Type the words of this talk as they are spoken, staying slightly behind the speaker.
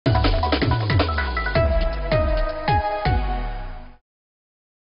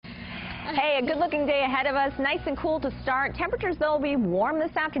a good-looking day ahead of us. Nice and cool to start. Temperatures, though, will be warm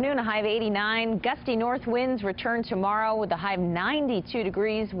this afternoon, a high of 89. Gusty north winds return tomorrow with a high of 92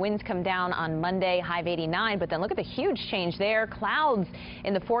 degrees. Winds come down on Monday, high of 89. But then look at the huge change there. Clouds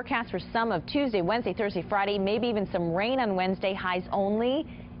in the forecast for some of Tuesday, Wednesday, Thursday, Friday, maybe even some rain on Wednesday. Highs only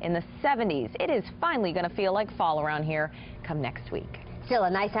in the 70s. It is finally going to feel like fall around here come next week. Still a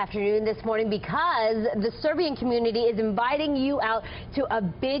nice afternoon this morning because the Serbian community is inviting you out to a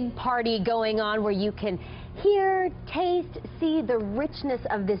big party going on where you can hear, taste, see the richness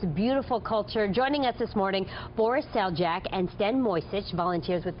of this beautiful culture. Joining us this morning, Boris Seljak and Sten Mojsic,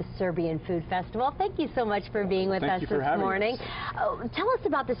 volunteers with the Serbian Food Festival. Thank you so much for being with us this morning. Tell us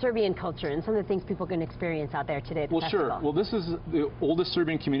about the Serbian culture and some of the things people can experience out there today at the festival. Well, sure. Well, this is the oldest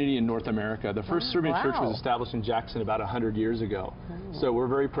Serbian community in North America. The first Serbian church was established in Jackson about 100 years ago. So we're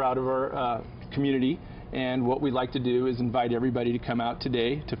very proud of our community. And what we like to do is invite everybody to come out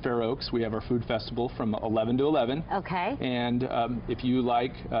today to Fair Oaks. We have our food festival from 11 to 11. Okay. And if you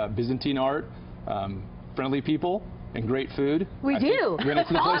like Byzantine art, friendly people, and great food. We do.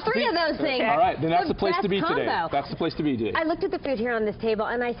 All three of those things. All right, then that's the place to be today. That's the place to be today. I looked at the food here on this table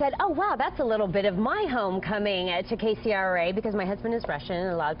and I said, oh wow, that's a little bit of my homecoming to KCRA because my husband is Russian and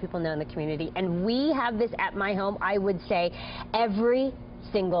a lot of people know in the community. And we have this at my home, I would say, every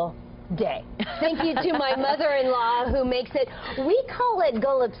single day. Thank you to my mother-in-law who makes it. We call it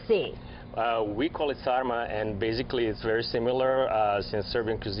golupci. We call it sarma, and basically it's very similar since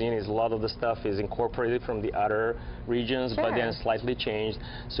Serbian cuisine is a lot of the stuff is incorporated from the other regions, but then slightly changed.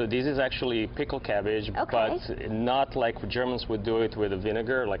 So this is actually pickled cabbage, but not like Germans would do it with a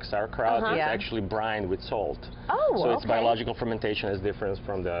vinegar like sauerkraut. It's actually brined with salt. So it's biological fermentation is different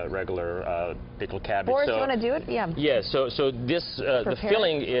from the regular pickled cabbage. Boris, so, you want to do it? Yeah. Yeah. So this the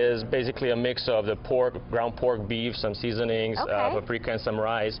filling is basically a mix of the pork, ground pork, beef, some seasonings, paprika, and some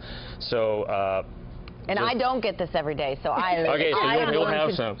rice. So. And I don't get this every day, so you'll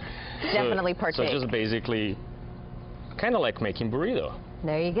have some. Definitely partake. So just basically, kind of like making burrito.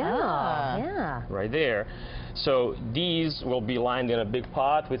 There you go. Yeah. Right there. So these will be lined in a big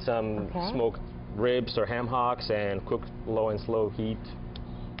pot with some smoked ribs or ham hocks and cooked low and slow heat.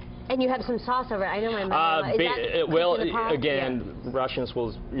 And you have some sauce over it. I know my mother. Again, Russians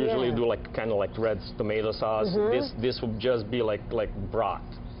will usually do like kind of like red tomato sauce. This will just be like broth.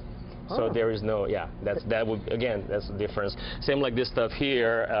 So there is no, that's the difference. Same like this stuff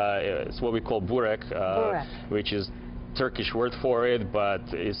here, it's what we call burek, which is Turkish word for it, but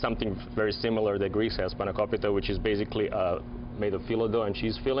it's something very similar that Greece has, panakopita, which is basically made of phyllo dough and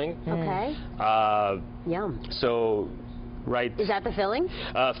cheese filling. Yum. So, Is that the filling?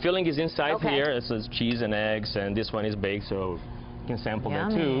 Filling is inside here. It's cheese and eggs, and this one is baked, so you can sample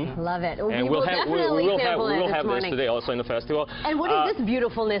that too. Love it. And we'll have this today also in the festival. And what is this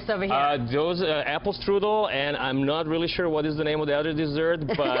beautifulness over here? Those apple strudel, and I'm not really sure what is the name of the other dessert,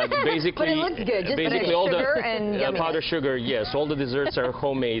 but basically, but it looks good. Just basically all sugar the and powdered sugar. Yes, all the desserts are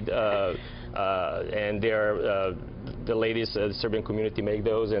homemade, and they're the ladies, the Serbian community make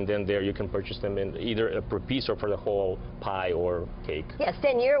those, and then there you can purchase them in either per piece or for the whole pie or cake. Yes,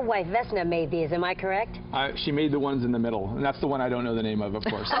 Sten, your wife Vesna made these, am I correct? She made the ones in the middle, and that's the one I don't know the name of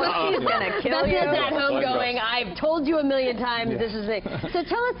course. She's gonna kill you. Vesna's at home going, I've told you a million times, this is it. So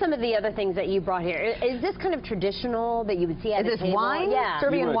tell us some of the other things that you brought here. Is this kind of traditional that you would see at a table? Is this wine? Yeah.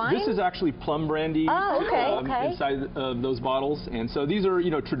 Serbian wine? This is actually plum brandy inside those bottles, and so these are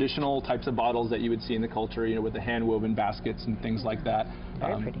traditional types of bottles that you would see in the culture, with the hand-woven baskets and things like that.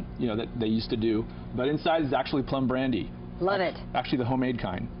 Very pretty. That they used to do. But inside is actually plum brandy. Love it. Actually the homemade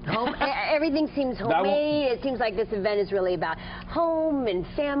kind. Everything seems homemade. It seems like this event is really about home and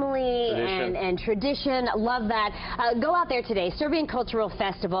family and tradition. Love that. Go out there today. Serbian Cultural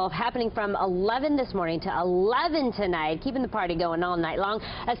Festival happening from 11 this morning to 11 tonight. Keeping the party going all night long.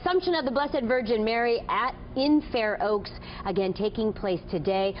 Assumption of the Blessed Virgin Mary in Fair Oaks. Again, taking place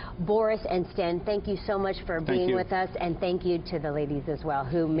today. Boris and Sten, thank you so much for being with us. And thank you to the ladies as well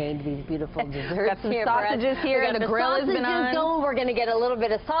who made these beautiful desserts. Got some sausages here and the grill has been on. We're going to get a little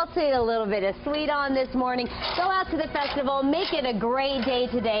bit of salty, a little bit of sweet on this morning. Go out to the festival. Make it a great day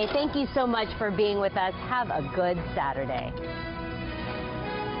today. Thank you so much for being with us. Have a good Saturday.